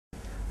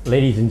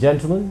Ladies and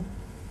gentlemen,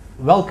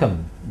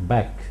 welcome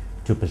back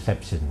to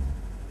Perception.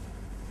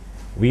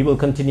 We will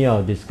continue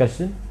our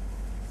discussion.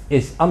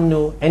 Is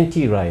Umno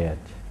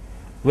Anti-Rakyat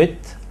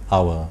with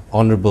our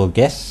honorable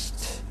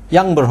guest,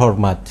 Yang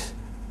Berhormat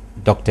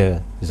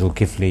Dr.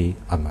 Zulkifli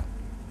Ahmad.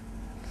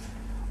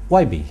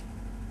 YB,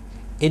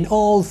 in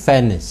all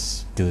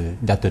fairness to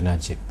Dato'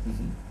 Najib,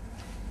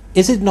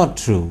 is it not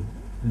true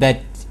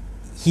that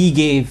he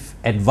gave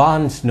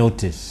advance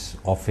notice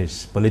of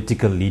his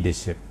political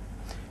leadership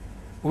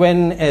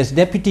when, as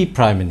Deputy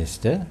Prime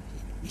Minister,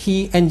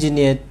 he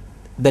engineered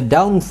the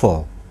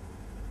downfall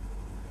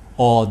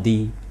or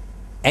the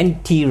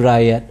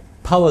anti-rakyat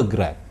power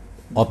grab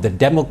of the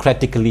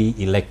democratically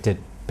elected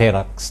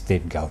Perak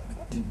state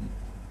government?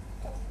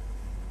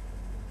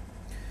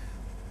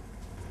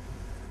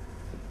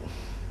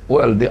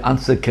 Well, the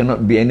answer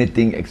cannot be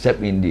anything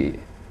except in the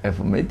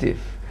affirmative.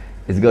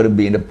 It's got to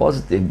be in the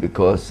positive,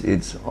 because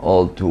it's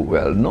all too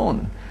well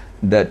known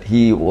that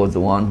he was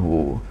the one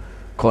who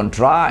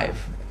contrived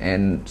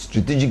and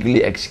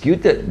strategically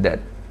executed that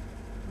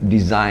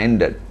design,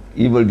 that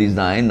evil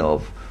design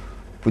of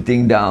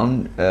putting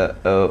down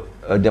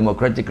a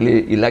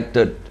democratically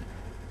elected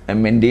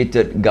and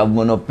mandated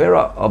government of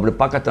Perak, of the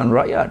Pakatan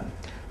Rakyat.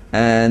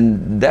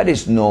 And that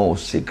is no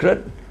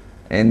secret,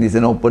 and it's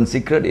an open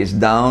secret. It's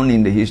down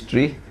in the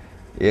history,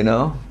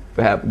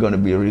 perhaps going to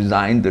be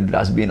resigned to the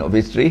dustbin of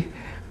history.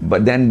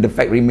 But then the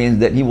fact remains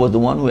that he was the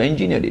one who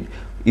engineered it.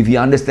 If he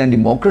understands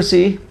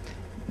democracy,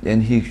 then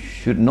he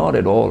should not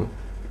at all,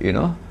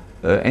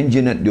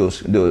 engineer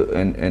those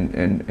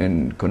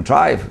and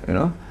contrive,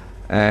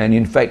 and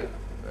in fact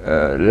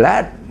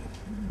led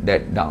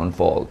that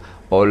downfall,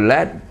 or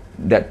led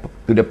that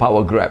to the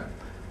power grab,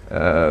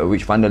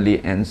 which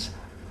finally ends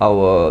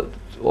our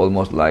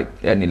almost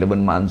like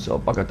 10-11 months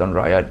of Pakatan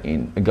Rakyat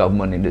in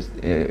government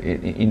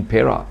in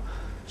Perak.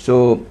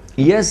 So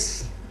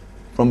yes,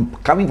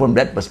 coming from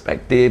that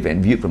perspective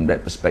and viewed from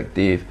that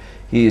perspective,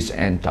 he is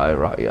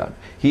anti-rakyat.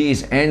 He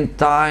is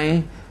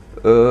anti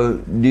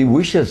the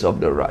wishes of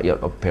the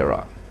rakyat of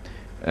Perak,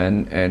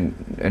 and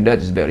that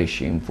is very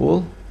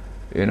shameful,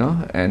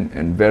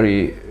 and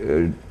very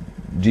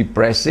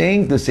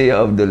depressing, to say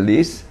of the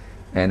least,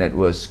 and it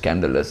was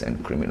scandalous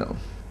and criminal.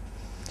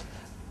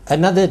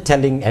 Another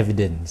telling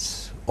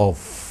evidence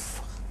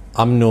of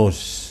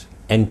UMNO's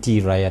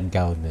anti-rakyat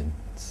government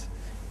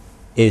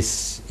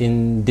is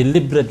in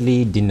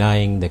deliberately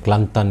denying the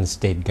Kelantan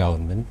state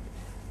government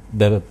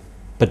the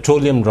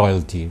petroleum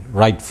royalty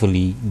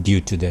rightfully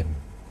due to them.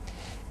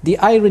 The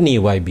irony,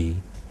 YB,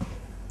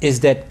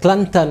 is that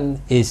Kelantan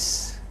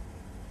is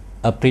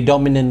a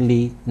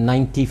predominantly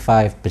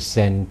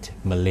 95%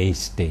 Malay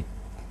state,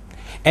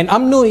 and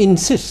UMNO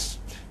insists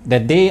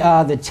that they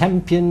are the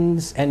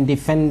champions and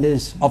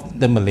defenders of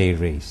the Malay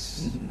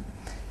race.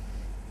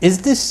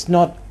 Is this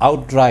not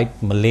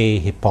outright Malay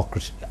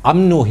hypocrisy,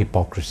 UMNO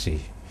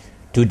hypocrisy,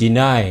 to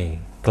deny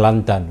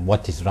Kelantan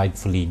what is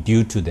rightfully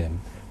due to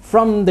them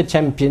from the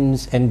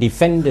champions and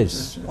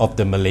defenders of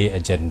the Malay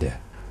agenda?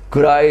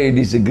 Could I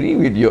disagree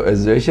with your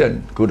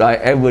assertion? Could I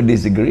ever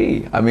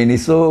disagree? I mean,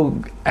 it's so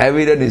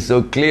evident, it's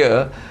so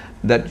clear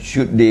that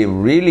should they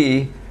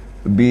really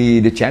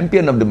be the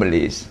champion of the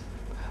Malays,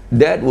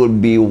 that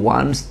would be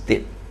one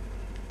state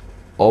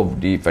of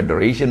the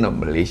Federation of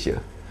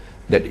Malaysia,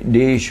 that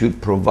they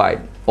should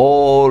provide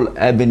all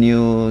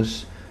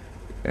avenues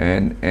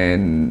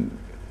and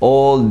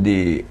all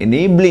the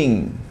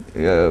enabling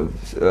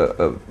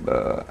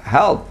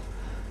help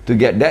to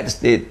get that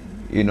state,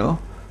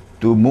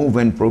 to move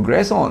and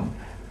progress on.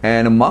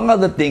 And among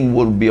other things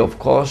would be, of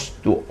course,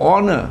 to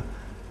honor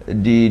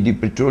the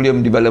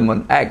Petroleum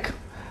Development Act,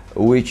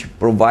 which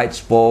provides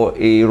for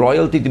a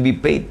royalty to be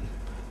paid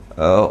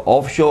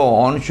offshore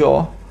or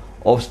onshore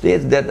of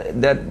states that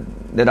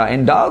are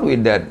endowed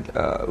with that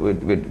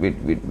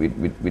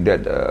with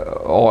that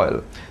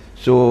oil.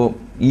 So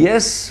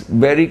yes,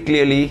 very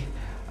clearly,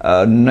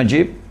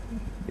 Najib,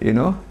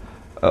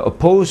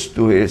 opposed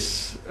to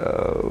his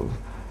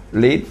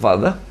late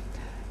father,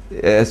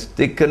 has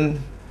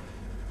taken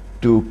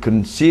to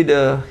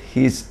consider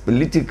his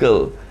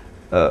political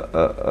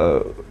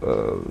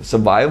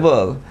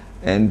survival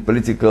and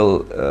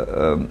political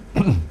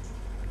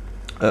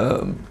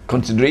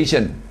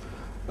consideration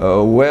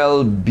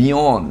well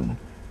beyond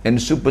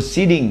and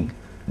superseding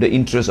the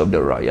interests of the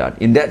rakyat.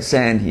 In that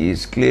sense, he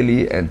is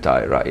clearly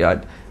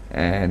anti-rakyat,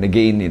 and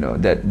again,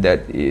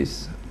 that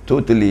is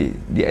totally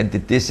the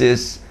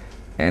antithesis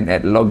and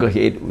at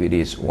loggerhead with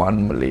his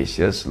One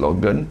Malaysia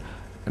slogan,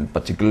 and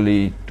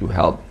particularly to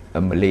help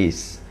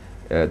Malays,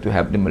 to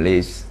help the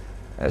Malays,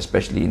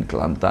 especially in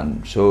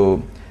Kelantan.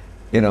 So,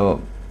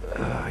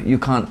 you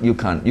can't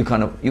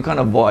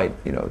avoid,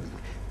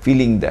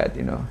 feeling that,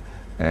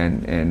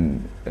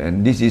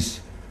 and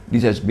this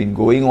has been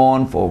going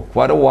on for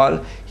quite a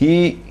while.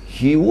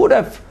 He would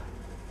have,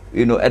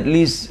 at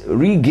least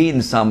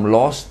regained some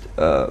lost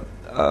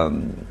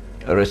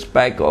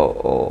respect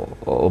or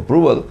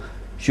approval,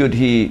 should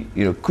he,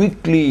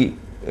 quickly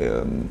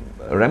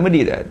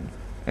remedy that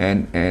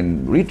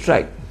and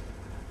retract.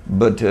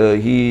 But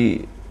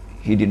he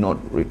he did not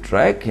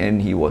retract,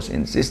 and he was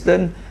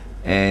insistent,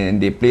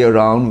 and they play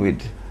around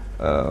with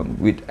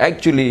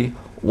actually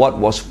what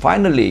was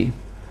finally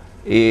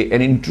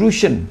an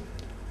intrusion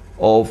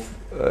of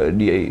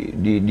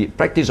the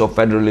practice of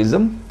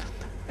federalism,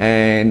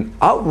 and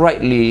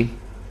outrightly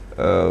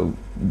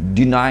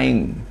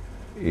denying,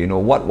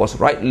 what was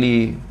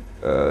rightly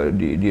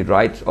the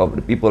rights of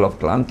the people of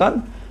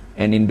Kelantan,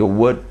 and in the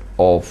word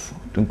of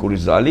Tunku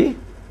Rizali,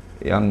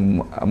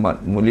 Yang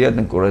Amat Mulia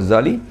Tunku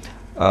Rizali,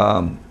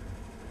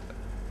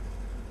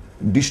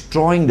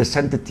 destroying the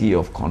sanctity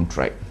of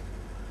contract.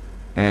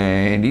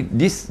 And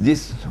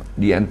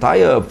the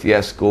entire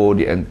fiasco,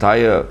 the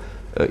entire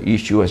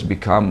issue has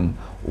become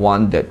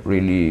one that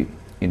really,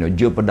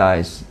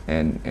 jeopardized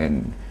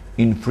and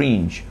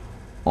infringe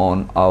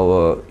on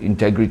our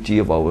integrity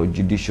of our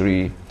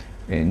judiciary,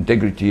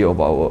 integrity of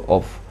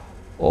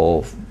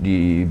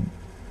the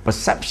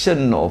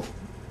perception of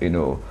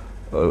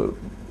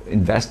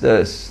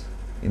investors,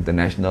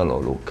 international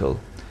or local,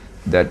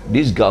 that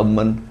this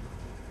government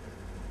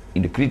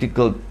in the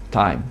critical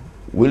time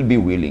will be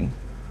willing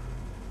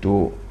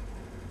to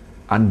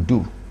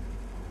undo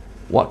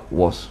what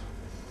was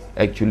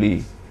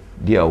actually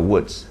their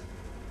words,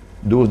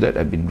 those that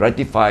have been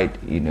ratified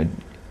in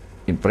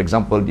for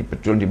example, the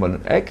Petroleum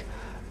Development Act.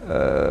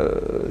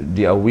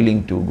 They are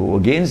willing to go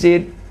against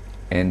it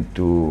and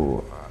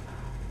to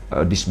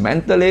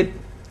dismantle it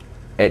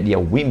at their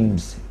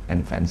whims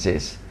and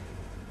fancies.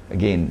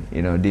 Again,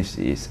 this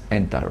is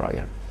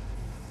anti-rakyat.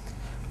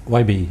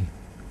 YB,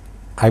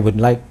 I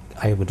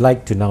would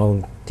like to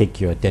now take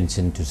your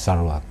attention to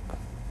Sarawak.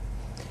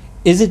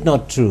 Is it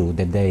not true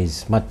that there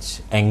is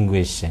much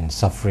anguish and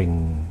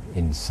suffering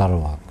in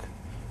Sarawak,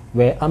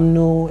 where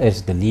UMNO,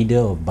 as the leader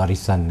of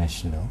Barisan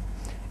Nasional,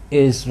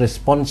 is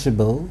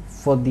responsible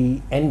for the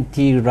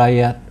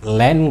anti-rakyat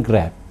land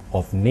grab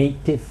of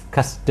native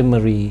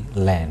customary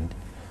land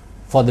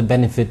for the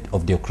benefit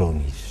of their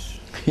cronies?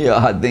 Yeah,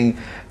 I think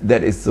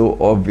that is so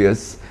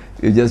obvious.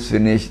 You just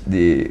finished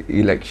the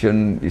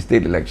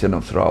state election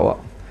of Sarawak,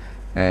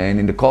 and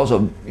in the course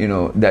of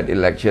that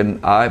election,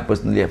 I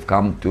personally have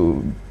come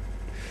to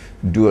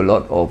do a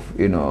lot of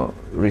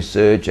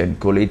research and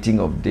collating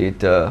of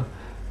data,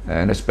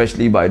 and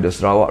especially by the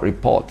Sarawak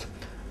report,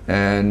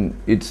 and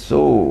it's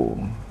so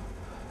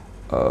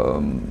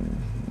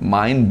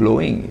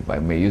mind-blowing, if I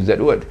may use that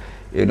word,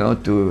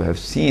 to have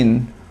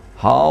seen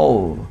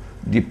how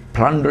the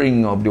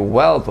plundering of the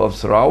wealth of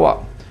Sarawak,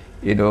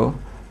 and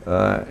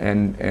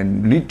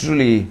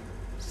literally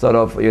sort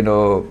of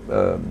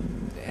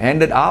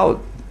handed out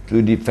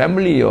to the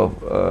family of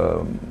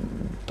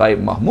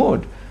Taib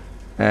Mahmud.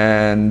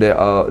 And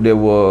there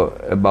were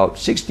about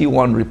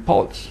 61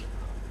 reports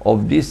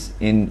of this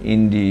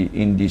in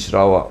the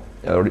Sarawak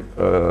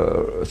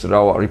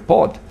Sarawak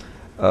report.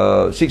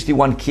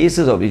 61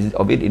 cases of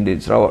it in the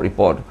Sarawak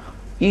report.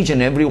 Each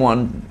and every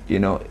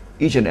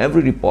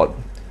report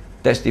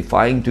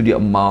testifying to the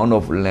amount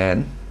of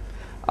land.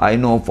 I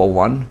know for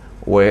one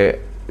where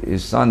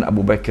his son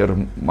Abu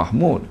Bakr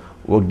Mahmud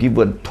were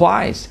given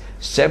twice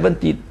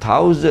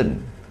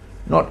 70,000,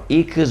 not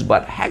acres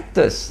but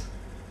hectares.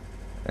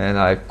 And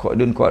I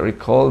didn't quite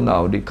recall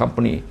now the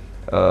company.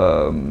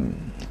 I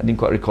didn't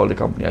quite recall the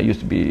company. I used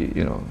to be,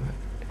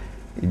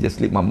 it just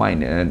slipped my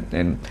mind.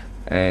 And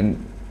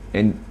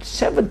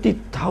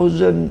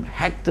 70,000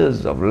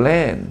 hectares of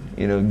land,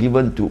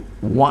 given to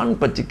one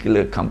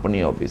particular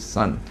company of his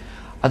son.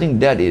 I think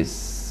that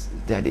is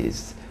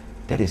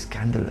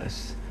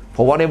scandalous.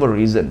 For whatever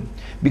reason,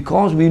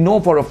 because we know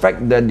for a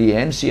fact that the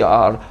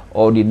NCR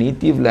or the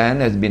native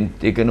land has been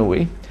taken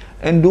away,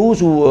 and those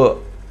who were,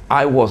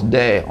 I was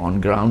there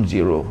on ground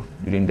zero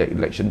during the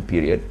election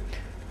period,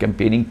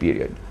 campaigning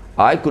period.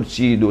 I could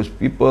see those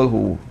people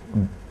who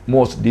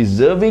most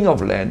deserving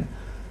of land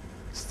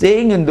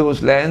staying in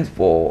those lands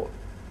for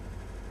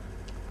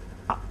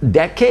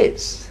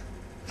decades.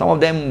 Some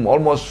of them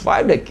almost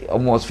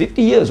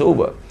 50 years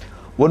over,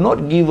 were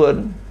not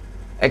given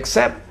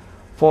except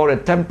for a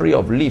temporary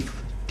of leave,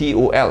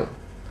 TOL,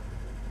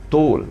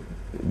 toll.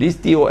 This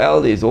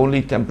TOL is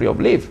only temporary of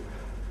leave.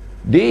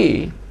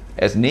 They,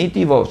 as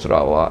native of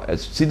Sarawak,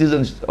 as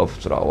citizens of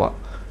Sarawak,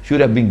 should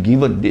have been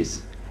given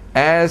this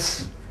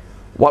as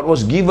what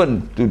was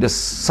given to the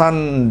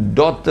son,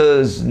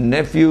 daughters,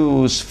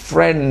 nephews,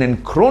 friend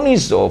and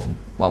cronies of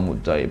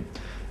Mahmud Taib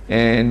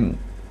and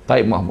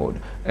Taib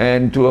Mahmud,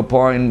 and to a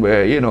point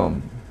where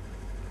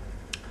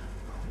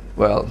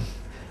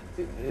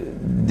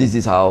this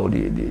is how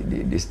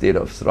the state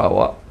of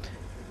Sarawak,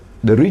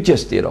 the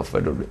richest state of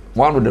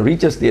one of the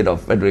richest state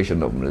of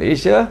Federation of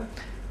Malaysia,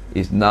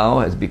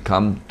 has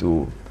become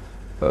to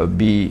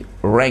be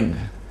ranked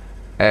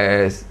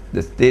as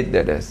the state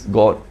that has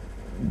got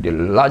the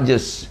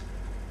largest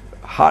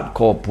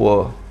hardcore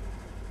poor,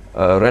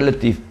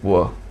 relative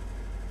poor,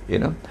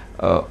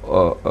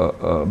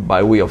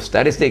 by way of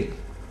statistic,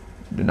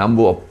 the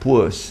number of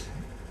poors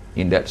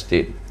in that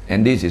state.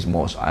 And this is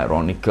most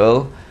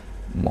ironical,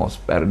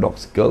 most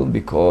paradoxical,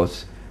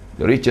 because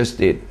the richest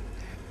state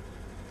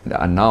that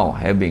are now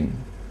having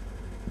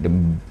the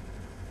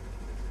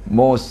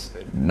most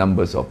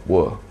numbers of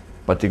poor,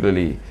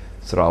 particularly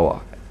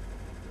Sarawak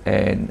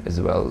and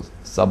as well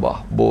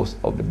Sabah, both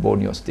of the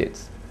Borneo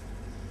states.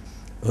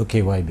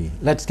 Okay, YB.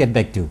 Let's get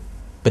back to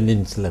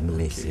Peninsular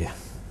Malaysia.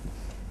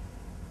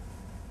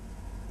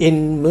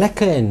 In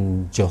Malacca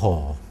and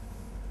Johor,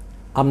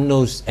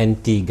 UMNO's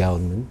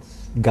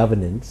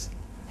anti-governance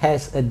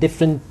has a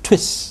different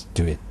twist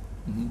to it.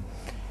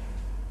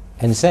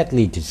 And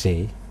sadly to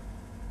say,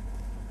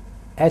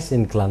 as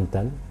in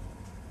Kelantan,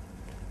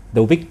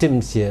 the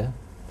victims here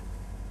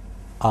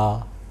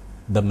are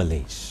the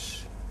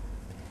Malays.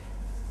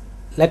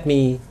 Let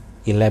me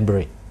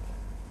elaborate.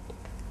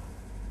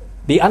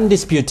 The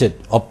undisputed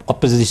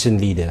opposition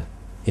leader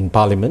in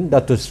Parliament,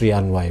 Datuk Sri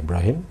Anwar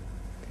Ibrahim,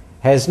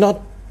 has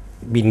not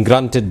been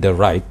granted the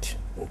right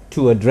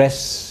to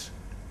address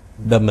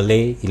the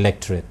Malay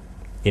electorate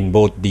in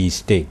both these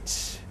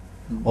states,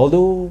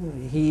 although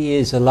he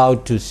is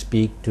allowed to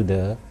speak to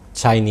the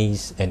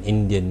Chinese and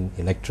Indian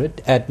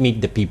electorate at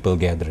Meet the People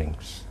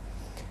gatherings.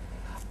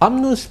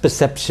 UMNO's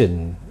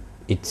perception,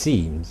 it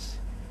seems,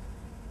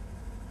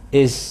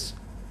 is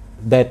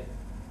that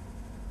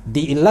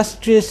the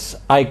illustrious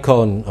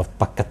icon of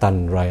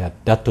Pakatan Rakyat,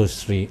 Datuk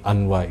Sri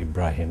Anwar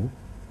Ibrahim,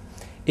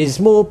 is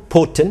more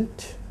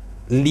potent,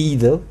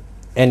 lethal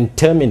and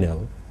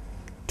terminal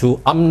to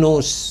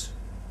UMNO's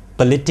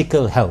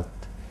political health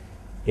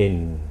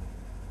in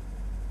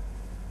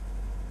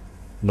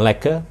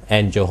Malacca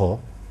and Johor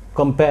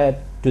compared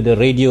to the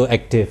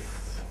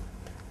radioactive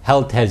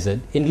health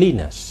hazard in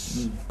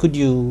Linas. Could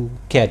you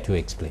care to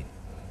explain?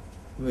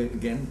 Wait,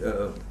 again,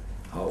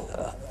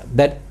 how?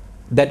 That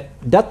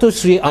Datuk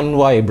Sri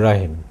Anwar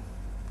Ibrahim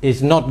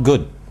is not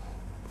good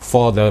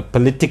for the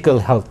political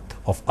health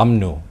of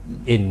UMNO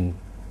in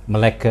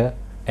Malacca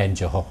and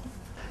Johor.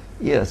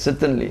 Yeah,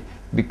 certainly,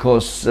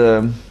 because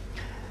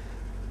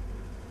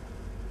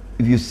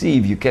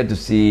if you care to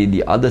see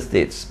the other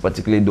states,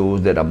 particularly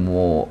those that are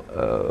more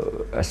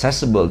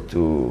accessible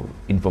to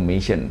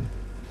information,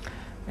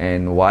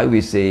 and why we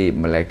say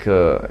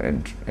Malacca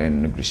and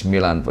Negeri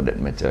Sembilan for that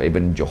matter,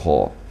 even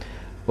Johor,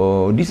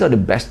 these are the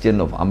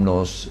bastion of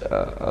UMNO's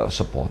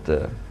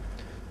supporters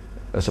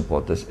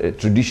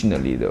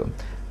traditionally, though.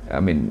 I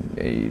mean,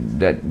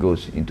 that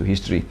goes into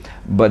history.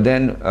 But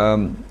then,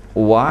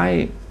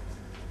 why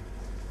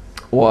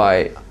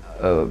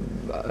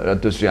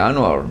Datuk Sri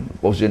Anwar,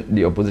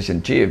 the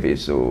opposition chief,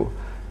 is so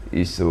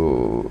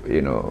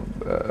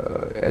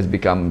has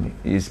become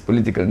his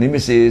political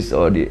nemesis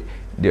or the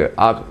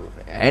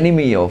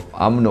enemy of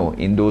UMNO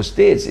in those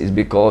states, is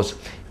because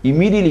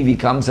immediately he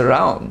comes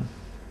around,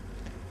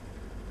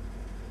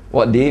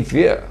 what they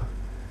fear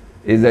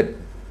is that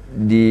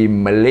the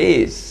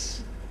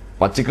Malays,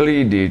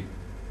 particularly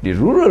the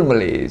rural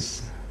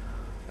Malays,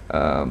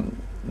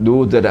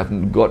 those that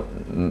have got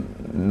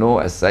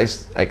no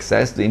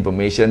access to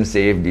information,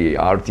 save the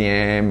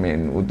RTM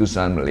and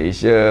Utusan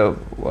Malaysia,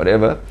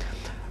 whatever,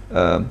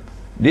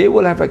 they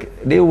will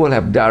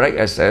have direct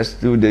access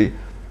to the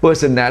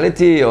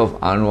personality of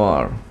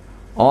Anwar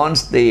on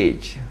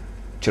stage,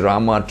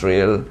 ceramah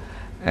trail,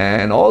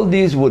 and all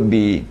these would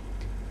be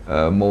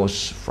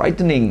most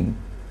frightening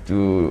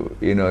to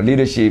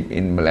leadership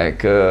in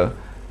Malacca,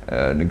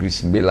 Negeri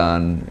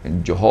Sembilan,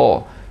 and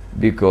Johor,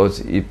 because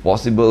if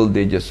possible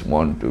they just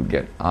want to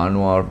get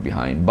Anwar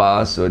behind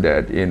bars so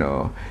that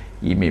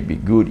he may be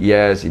good,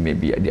 yes, he may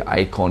be the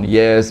icon,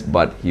 yes,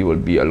 but he will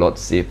be a lot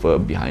safer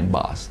behind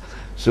bars.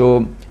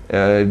 So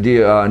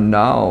they are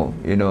now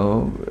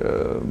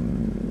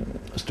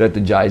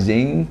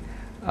strategizing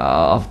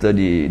after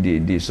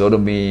the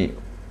sodomy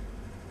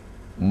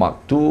Mark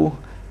II.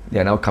 They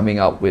are now coming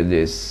up with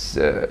this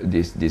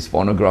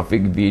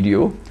pornographic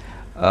video,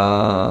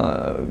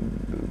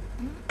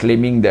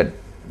 claiming that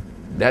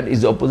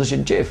is the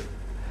opposition chief,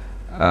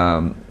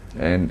 and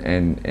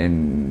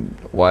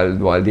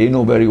while they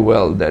know very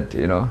well that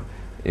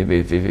if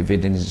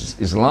it is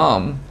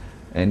Islam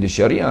and the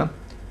Sharia,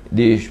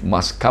 they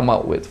must come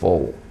up with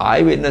for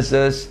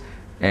eyewitnesses,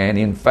 and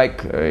in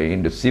fact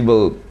in the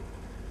civil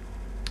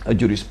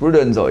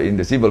jurisprudence or in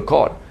the civil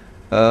court,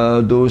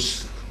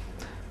 those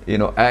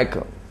act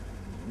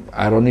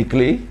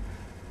ironically,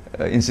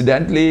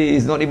 incidentally,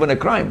 is not even a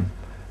crime.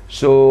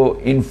 So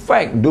in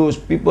fact, those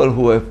people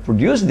who have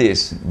produced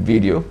this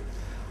video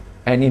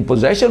and in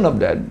possession of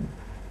that,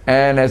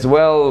 and as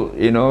well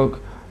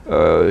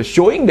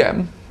showing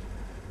them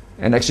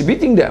and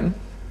exhibiting them,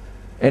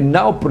 and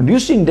now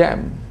producing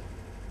them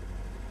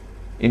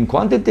in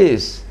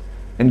quantities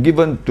and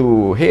given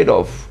to head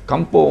of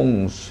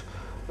kampongs,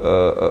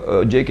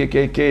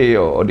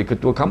 JKKK or the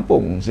ketua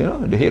kampongs,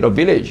 the head of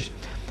village,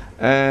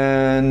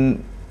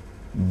 and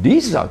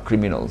these are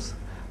criminals.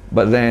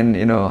 But then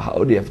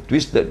how they have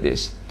twisted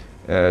this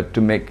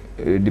to make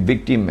the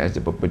victim as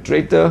the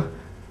perpetrator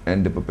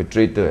and the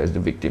perpetrator as the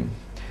victim.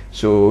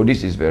 So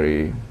this is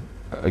very,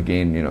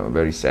 again,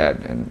 very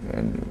sad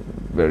and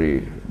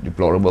very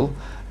deplorable.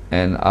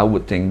 And I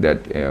would think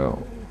that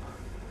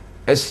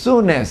as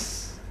soon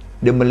as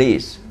the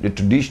Malays,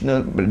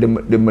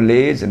 the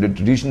Malays and the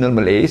traditional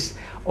Malays,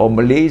 or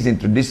Malays in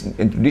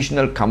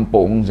traditional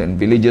kampongs and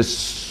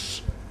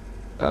villages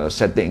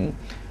setting,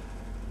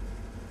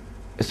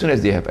 as soon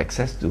as they have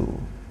access to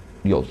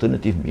the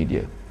alternative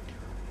media,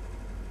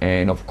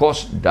 and of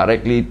course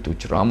directly to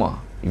ceramah,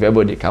 if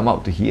ever they come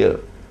out to hear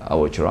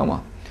our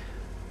ceramah,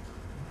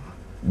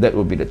 that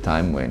will be the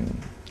time when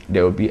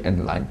there will be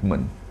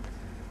enlightenment.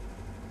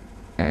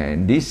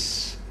 And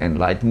this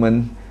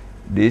enlightenment,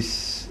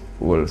 this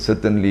will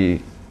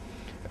certainly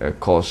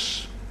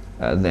cause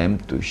them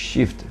to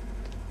shift,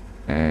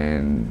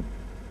 and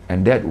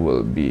that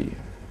will be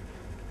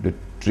the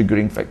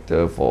triggering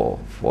factor for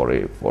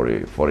a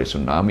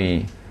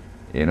tsunami,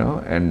 you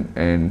know.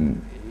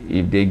 And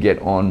if they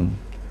get on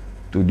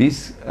to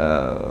this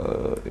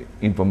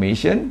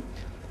information,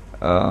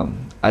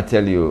 I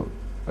tell you,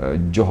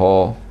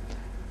 Johor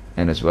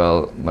and as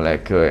well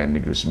Malacca and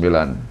Negeri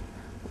Sembilan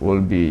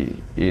will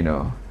be, you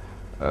know,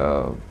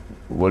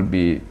 will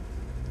be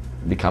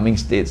becoming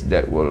states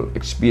that will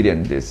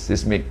experience this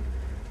seismic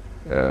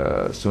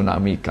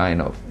tsunami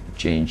kind of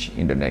change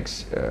in the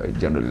next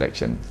general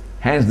election.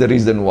 Hence the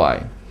reason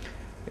why,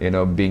 you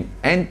know, being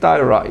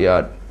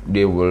anti-rakyat,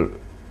 they will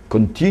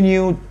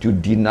continue to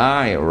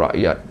deny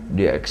rakyat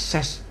the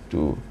access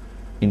to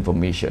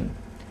information.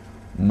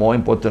 More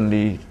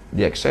importantly,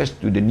 the access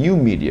to the new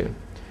media,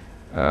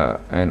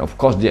 and of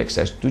course the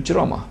access to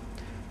ceramah.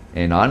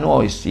 And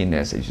UMNO is seen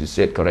as you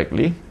said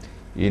correctly,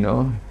 you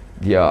know,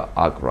 their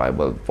arch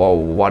rival. For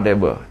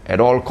whatever, at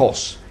all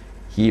costs,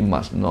 he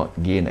must not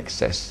gain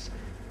access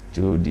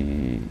to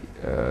the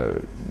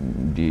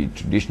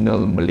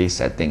traditional Malay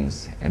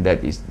settings, and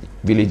that is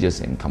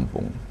villages and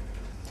kampung.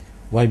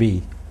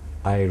 YB,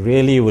 I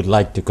really would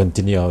like to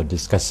continue our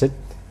discussion,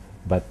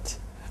 but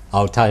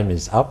our time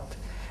is up.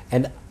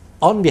 And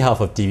on behalf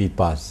of TV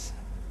Pass,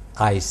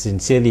 I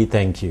sincerely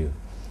thank you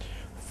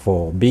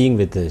for being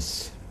with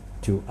us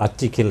to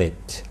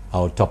articulate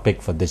our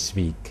topic for this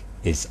week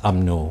is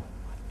UMNO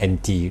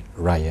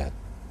Anti-Rakyat.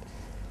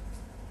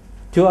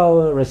 To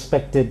our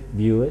respected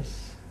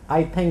viewers,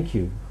 I thank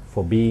you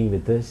for being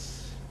with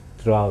us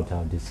throughout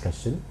our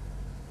discussion.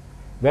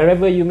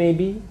 Wherever you may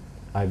be,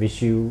 I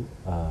wish you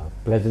a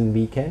pleasant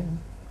weekend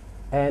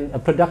and a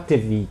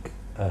productive week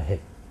ahead.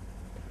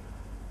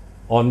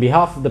 On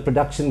behalf of the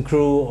production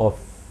crew of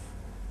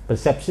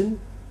Perception,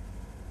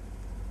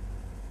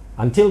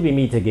 until we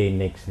meet again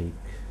next week,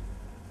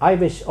 I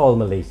wish all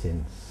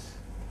Malaysians,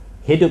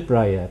 Hidup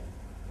Rakyat,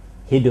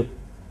 Hidup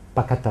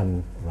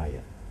Pakatan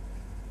Rakyat.